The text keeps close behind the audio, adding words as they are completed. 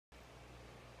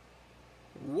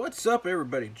What's up,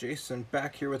 everybody? Jason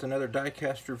back here with another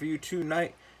diecast review.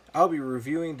 Tonight I'll be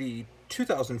reviewing the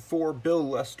 2004 Bill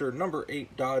Lester number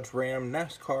 8 Dodge Ram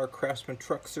NASCAR Craftsman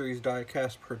Truck Series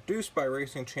diecast produced by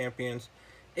Racing Champions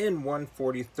in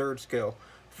 1/43 scale.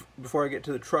 Before I get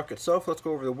to the truck itself, let's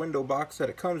go over the window box that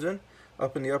it comes in.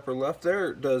 Up in the upper left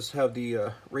there, it does have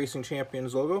the Racing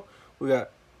Champions logo. We got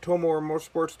Tomor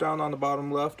Motorsports down on the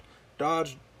bottom left,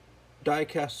 Dodge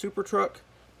Diecast Super Truck,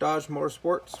 Dodge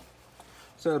Motorsports.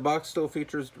 So the box still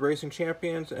features Racing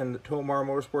Champions and the Tomar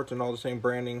Motorsports and all the same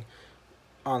branding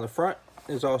on the front.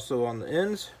 Is also on the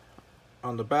ends,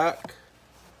 on the back,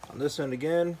 on this end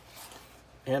again,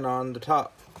 and on the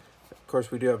top. Of course,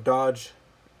 we do have Dodge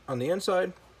on the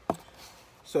inside.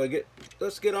 So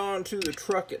let's get on to the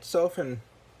truck itself, and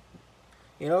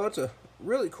you know, it's a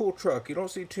really cool truck. You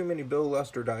don't see too many Bill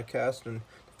Lester diecast, and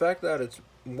the fact that it's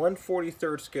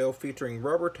 1/43 scale featuring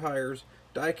rubber tires,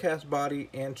 diecast body,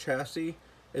 and chassis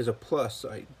is a plus.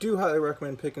 I do highly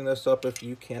recommend picking this up if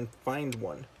you can find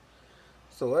one.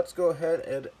 So let's go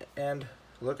ahead and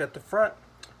look at the front.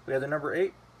 We have the number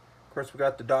 8. Of course, we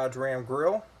got the Dodge Ram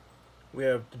grille. We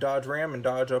have the Dodge Ram and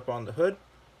Dodge up on the hood.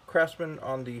 Craftsman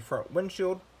on the front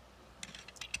windshield.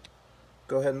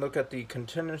 Go ahead and look at the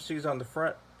contingencies on the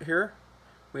front here.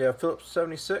 We have Phillips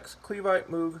 76, Clevite,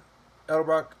 Moog,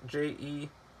 Edelbrock, JE.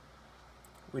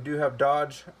 We do have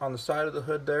Dodge on the side of the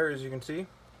hood there, as you can see.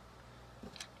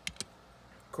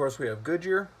 Of course, we have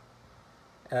Goodyear,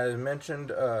 as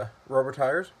mentioned, rubber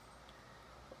tires.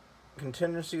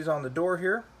 Contingencies on the door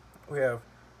here. We have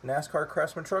NASCAR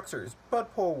Craftsman Truck Series,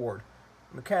 Bud Pole Award,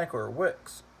 Mechanical,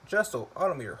 Wix, Gestel,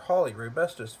 Autometer, Holley,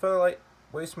 Raybestos, Featherlight,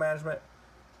 Waste Management.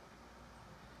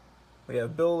 We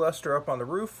have Bill Lester up on the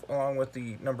roof, along with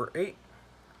the number 8.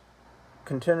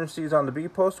 Contingencies on the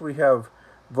B-post, we have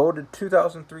voted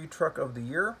 2003 Truck of the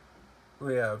Year.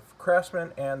 We have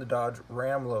Craftsman and the Dodge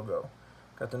Ram logo.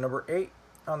 Got the number 8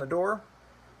 on the door.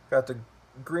 Got the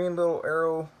green little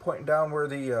arrow pointing down where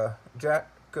the jack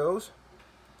goes.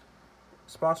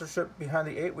 Sponsorship behind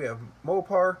the 8, we have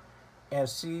Mopar and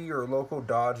see your local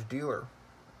Dodge dealer.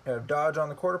 We have Dodge on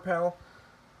the quarter panel,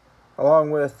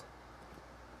 along with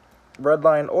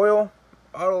Redline Oil,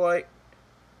 Autolite,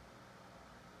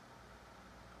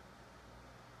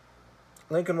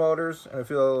 Lincoln Welders, and a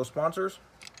few other little sponsors.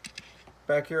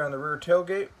 Back here on the rear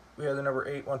tailgate, we have the number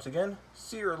 8 once again.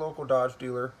 See your local Dodge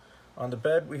dealer. On the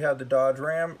bed, we have the Dodge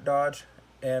Ram, Dodge,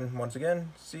 and once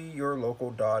again, see your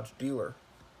local Dodge dealer.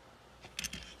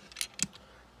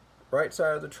 Right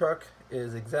side of the truck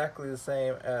is exactly the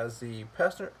same as the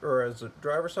passenger or as the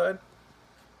driver's side.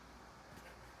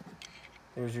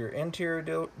 There's your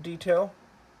interior detail.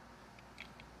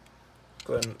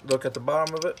 Go ahead and look at the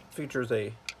bottom of it. Features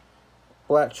a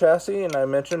black chassis, and I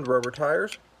mentioned rubber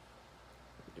tires.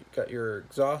 You've got your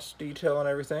exhaust detail and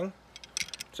everything.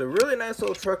 It's a really nice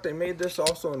little truck. They made this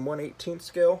also in 1/18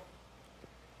 scale,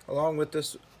 along with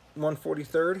this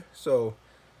 1/43. So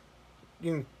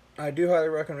I do highly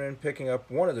recommend picking up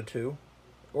one of the two,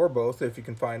 or both if you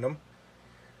can find them.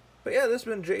 But yeah, this has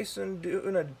been Jason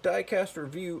doing a diecast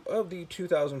review of the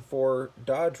 2004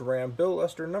 Dodge Ram Bill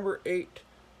Lester number 8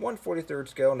 1/43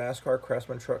 scale NASCAR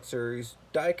Craftsman Truck Series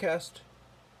diecast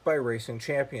by Racing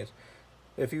Champions.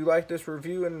 If you like this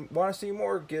review and want to see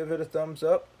more, give it a thumbs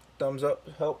up. Thumbs up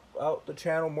help out the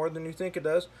channel more than you think it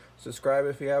does. Subscribe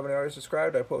if you haven't already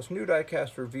subscribed. I post new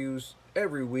diecast reviews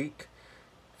every week.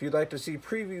 If you'd like to see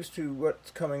previews to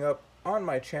what's coming up on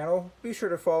my channel, be sure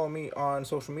to follow me on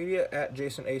social media at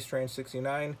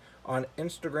JasonAceTrain69 on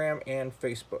Instagram and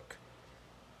Facebook.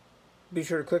 Be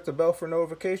sure to click the bell for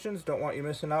notifications. Don't want you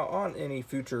missing out on any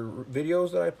future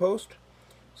videos that I post.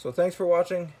 So thanks for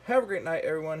watching. Have a great night,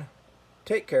 everyone.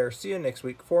 Take care. See you next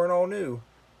week for an all-new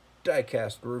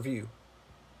diecast review.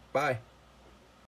 Bye.